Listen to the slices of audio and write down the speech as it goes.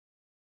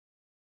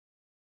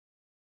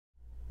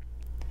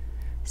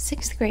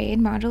6th grade,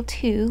 Module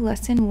 2,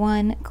 Lesson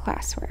 1,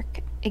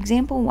 Classwork.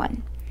 Example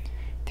 1.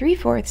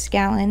 3/4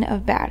 gallon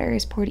of batter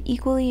is poured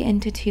equally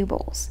into 2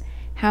 bowls.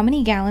 How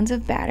many gallons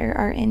of batter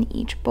are in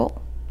each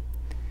bowl?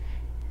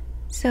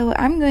 So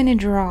I'm going to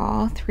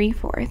draw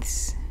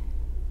 3/4.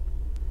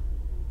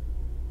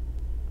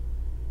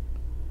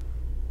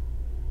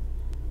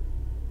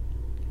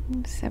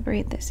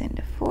 Separate this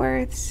into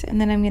fourths, and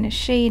then I'm going to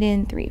shade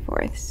in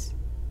 3/4.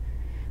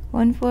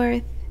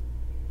 1/4,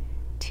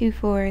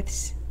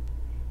 2/4,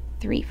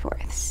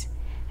 3/4.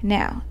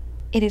 Now,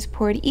 it is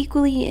poured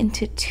equally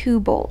into 2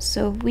 bowls.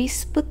 So if we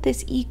split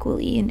this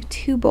equally into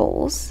 2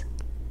 bowls,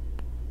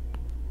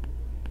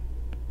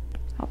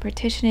 I'll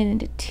partition it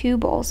into 2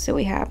 bowls. So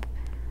we have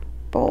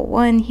bowl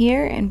 1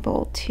 here and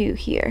bowl 2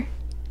 here.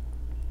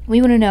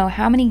 We want to know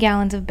how many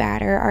gallons of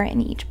batter are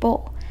in each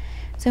bowl.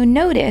 So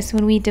notice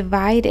when we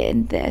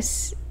divided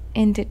this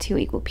into 2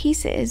 equal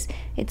pieces,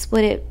 it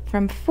split it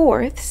from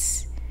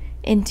fourths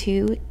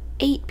into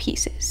 8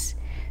 pieces.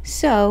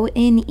 So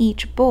in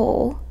each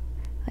bowl,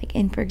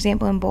 for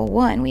example in bowl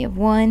 1, we have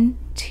 1,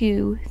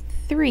 2,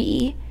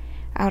 3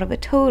 out of a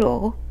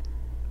total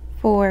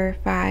 4,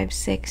 5,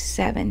 6,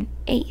 7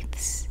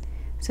 eighths.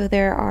 So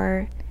there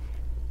are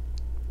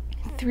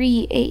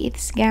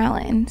 3/8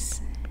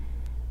 gallons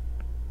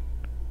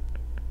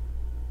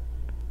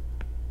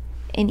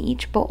in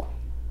each bowl.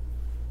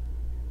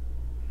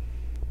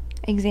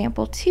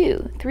 Example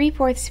 2.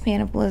 3/4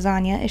 pan of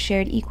lasagna is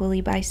shared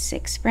equally by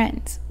 6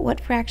 friends. What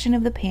fraction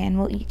of the pan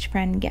will each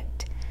friend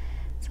get?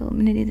 So I'm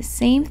going to do the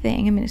same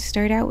thing. I'm going to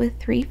start out with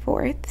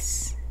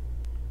 3/4.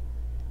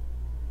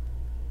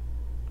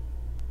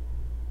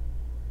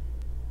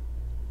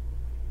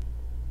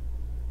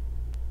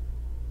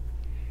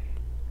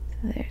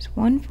 So there's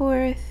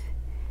 1/4,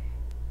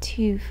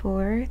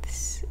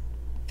 2/4,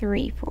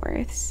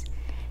 3/4.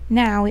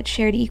 Now it's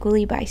shared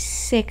equally by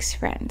 6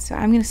 friends. So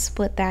I'm going to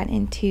split that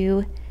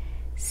into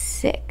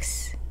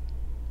 6.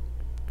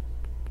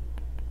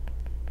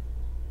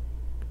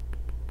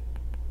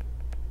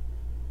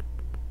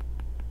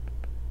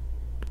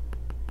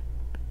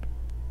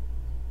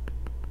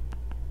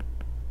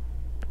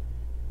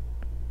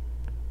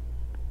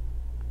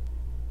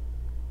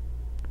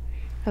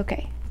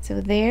 Okay, so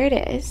there it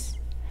is,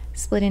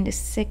 split into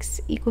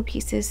 6 equal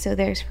pieces. So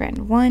there's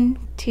friend 1,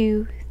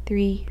 2,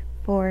 3,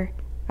 4,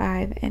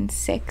 5, and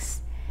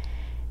 6.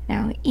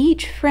 Now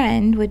each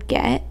friend would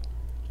get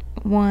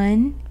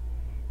 1,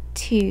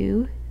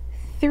 2,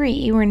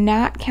 3. We're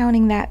not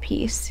counting that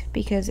piece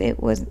because they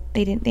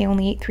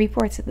only ate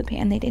 3/4 of the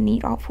pan. They didn't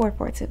eat all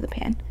 4/4 of the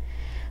pan.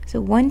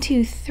 So 1,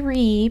 2,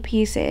 3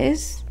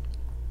 pieces,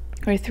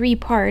 or 3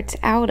 parts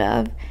out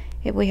of,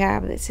 if we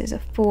have, this is a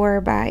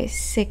 4 by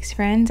 6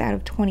 friends out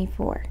of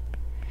 24.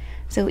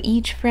 So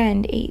each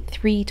friend ate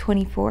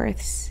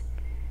 3/24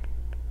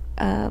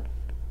 of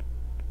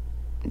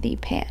the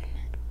pan.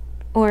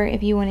 Or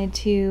if you wanted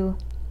to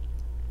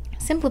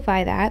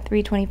simplify that,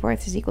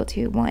 3/24 is equal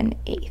to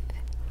 1/8.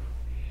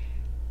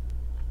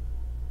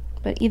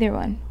 But either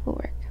one will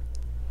work.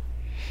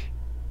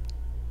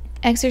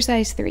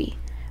 Exercise 3.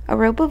 A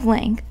rope of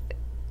length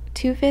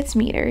 2/5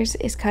 meters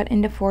is cut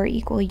into 4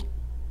 equal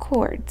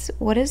cords.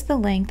 What is the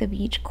length of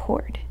each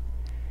cord?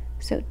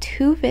 So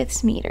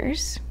 2/5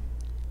 meters.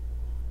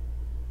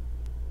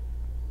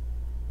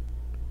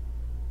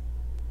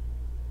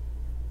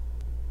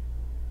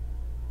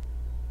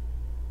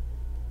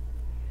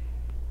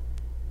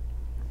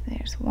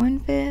 There's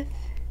 1/5,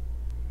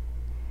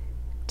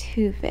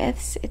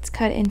 2/5. It's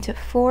cut into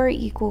 4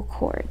 equal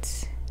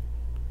cords.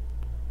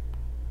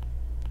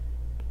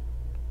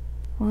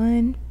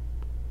 1,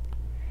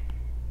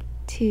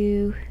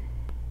 2,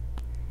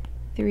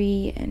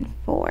 3, and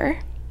 4.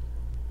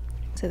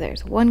 So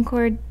there's 1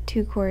 cord,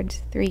 2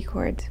 cords, 3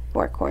 cords,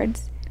 4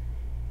 cords.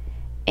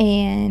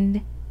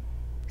 And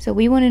so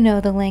we want to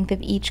know the length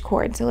of each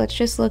cord. So let's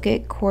just look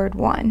at cord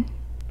 1.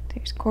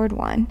 There's cord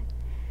 1.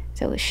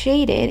 So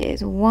shaded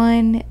is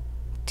 1,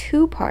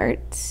 2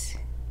 parts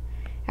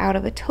out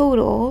of a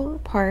total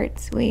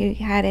parts. We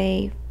had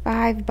a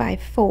 5 by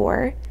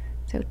 4,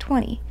 so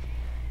 20.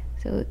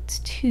 So it's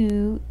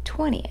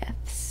 2/20,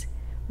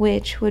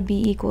 which would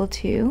be equal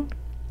to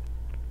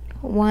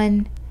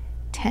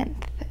 1/10.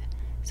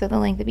 So the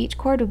length of each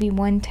cord would be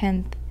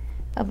 1/10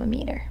 of a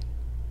meter.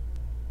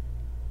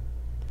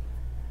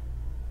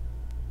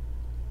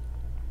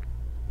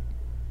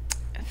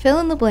 Fill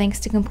in the blanks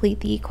to complete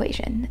the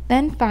equation.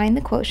 Then find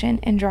the quotient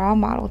and draw a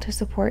model to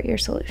support your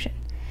solution.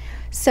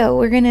 So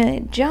we're going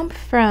to jump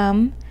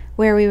from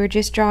where we were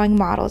just drawing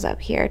models up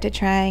here to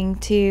trying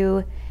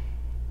to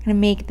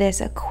make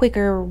this a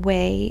quicker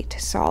way to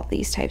solve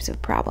these types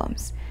of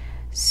problems.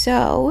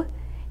 So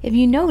if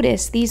you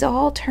notice, these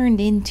all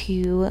turned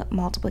into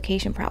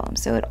multiplication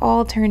problems. So it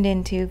all turned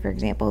into, for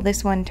example,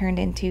 this one turned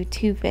into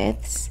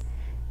 2/5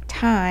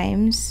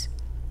 times,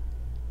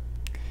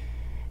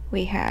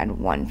 we had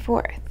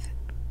 1/4.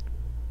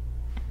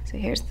 So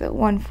here's the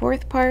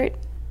 1/4 part,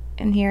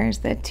 and here's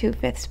the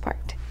 2/5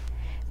 part.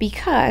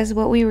 Because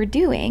what we were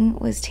doing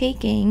was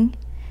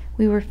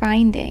we were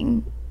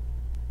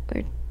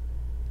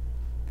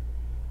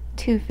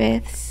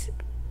 2/5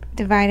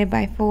 divided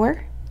by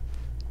 4.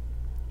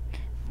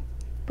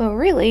 But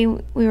really,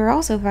 we were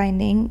also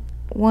finding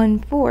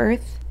 1/4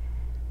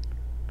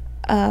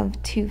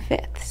 of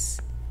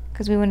 2/5,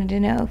 because we wanted to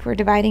know if we're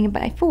dividing it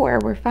by 4,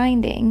 we're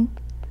finding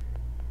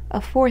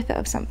a fourth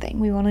of something.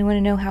 We only want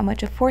to know how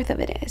much a fourth of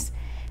it is.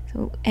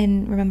 So,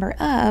 and remember,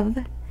 of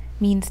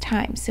means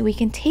times. So we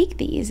can take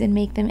these and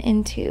make them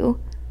into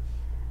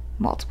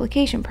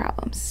multiplication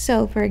problems.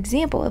 So for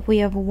example, if we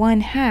have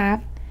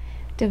 1/2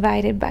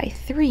 divided by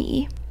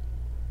 3,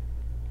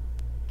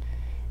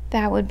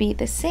 that would be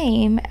the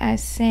same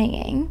as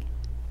saying,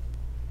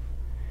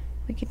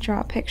 we could draw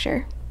a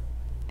picture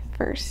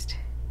first.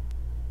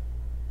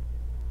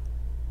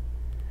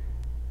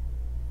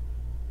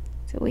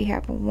 So we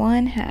have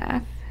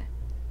 1/2,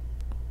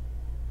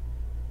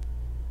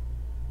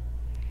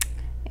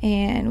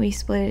 and we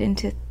split it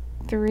into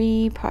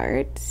 3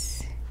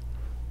 parts.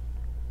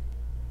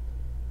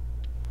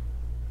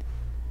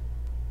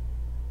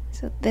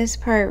 So this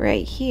part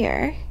right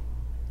here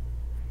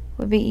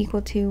would be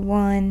equal to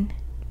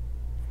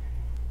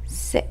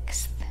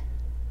 1/6.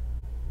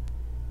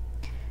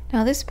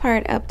 Now this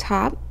part up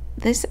top,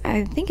 this,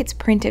 I think it's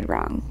printed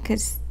wrong,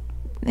 because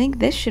I think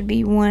this should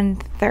be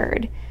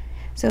 1/3.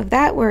 So if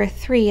that were a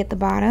 3 at the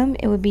bottom,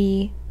 it would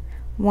be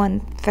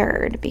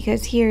 1/3,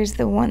 because here's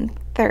the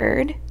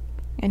 1/3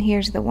 and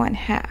here's the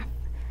 1/2.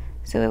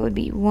 So it would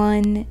be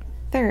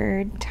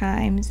 1/3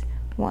 times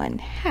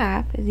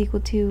 1/2 is equal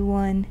to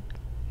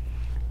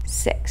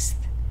 1/6.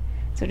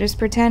 So just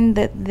pretend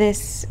that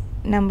this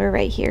number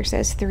right here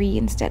says 3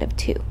 instead of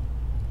 2.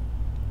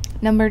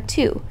 Number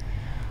 2,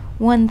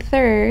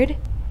 1/3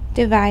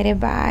 divided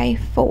by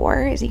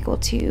 4 is equal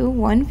to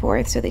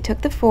 1/4. So they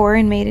took the 4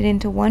 and made it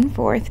into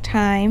 1/4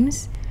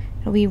 times,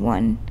 it'll be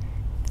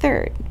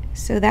 1/3.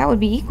 So that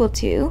would be equal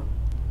to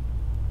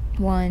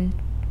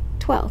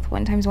 1/12.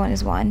 1 times 1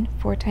 is 1,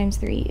 4 times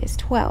 3 is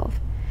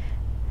 12.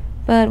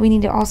 But we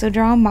need to also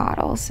draw a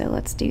model, so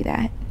let's do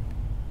that.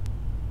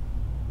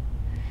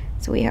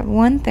 So we have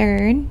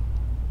 1/3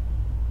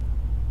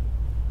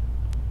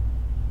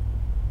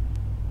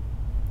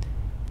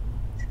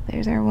 so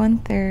there's our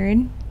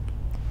 1/3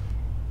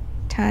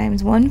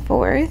 times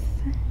 1/4.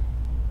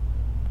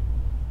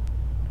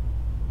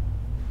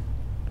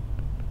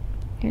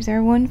 Here's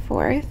our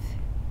 1/4.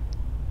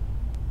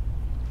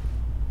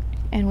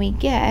 And we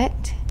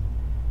get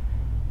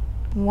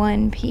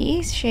 1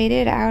 piece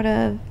shaded out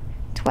of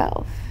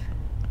 12.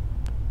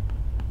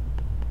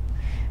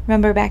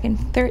 Remember back in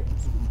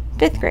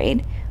 5th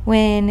grade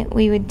when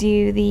we would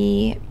do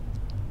the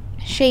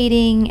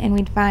shading and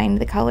we'd find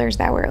the colors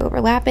that were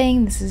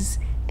overlapping? This is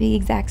the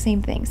exact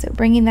same thing. So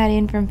bringing that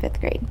in from 5th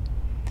grade.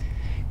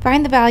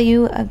 Find the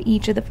value of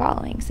each of the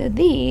following. So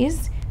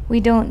these, we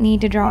don't need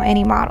to draw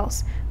any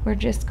models. We're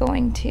just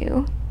going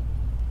to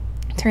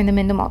turn them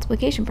into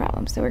multiplication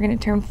problems. So we're going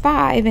to turn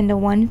 5 into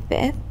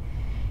 1/5,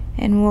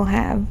 and we'll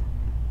have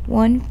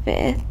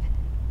 1/5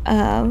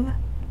 of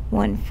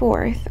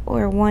 1/4,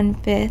 or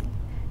 1/5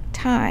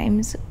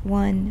 times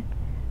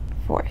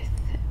 1/4,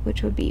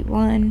 which would be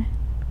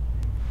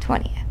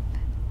 1/20.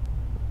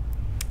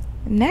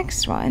 The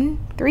next one,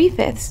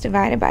 3/5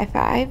 divided by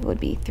 5 would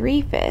be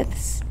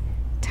 3/5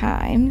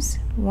 times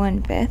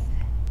 1/5,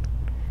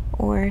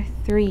 or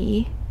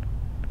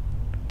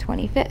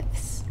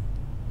 3/25.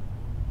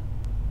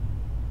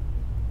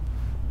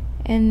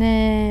 And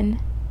then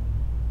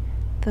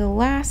the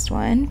last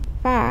one,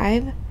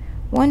 5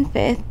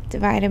 1/5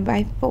 divided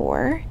by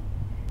 4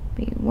 would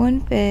be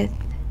 1/5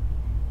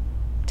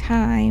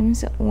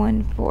 times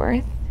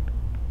 1/4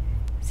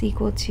 is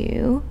equal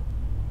to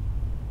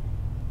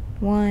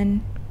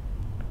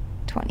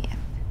 1/20.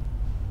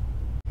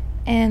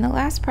 And the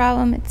last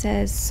problem, it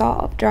says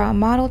solve. Draw a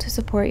model to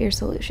support your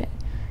solution.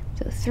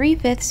 So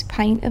 3/5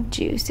 pint of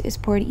juice is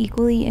poured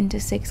equally into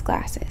 6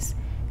 glasses.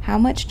 How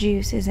much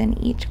juice is in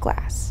each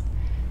glass?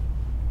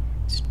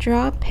 Let's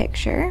draw a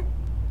picture.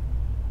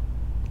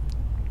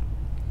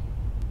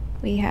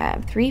 We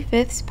have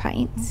 3/5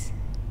 pints.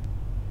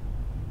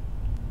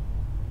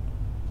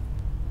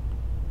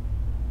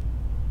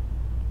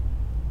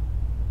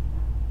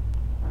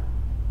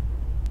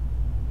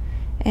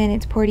 And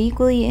it's poured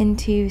equally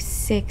into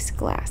 6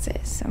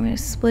 glasses. So I'm going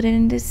to split it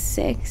into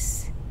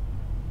 6.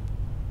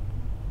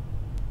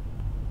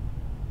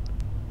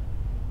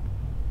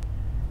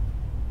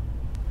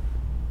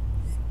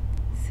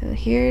 So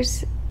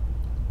here's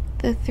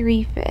the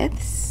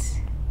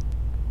 3/5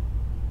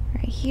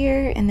 right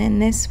here, and then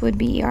this would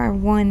be our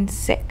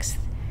 1/6.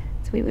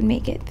 So we would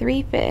make it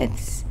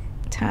 3/5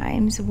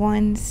 times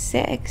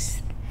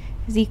 1/6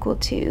 is equal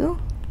to,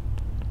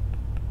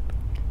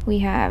 we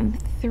have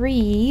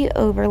 3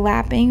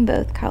 overlapping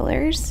both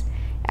colors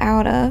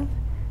out of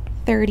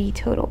 30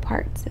 total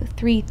parts. So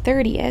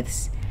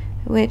 3/30ths,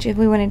 which if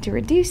we wanted to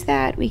reduce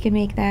that, we could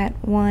make that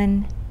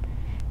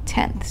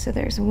 1/10. So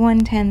there's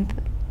 1/10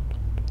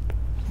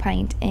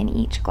 pint in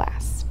each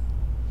glass.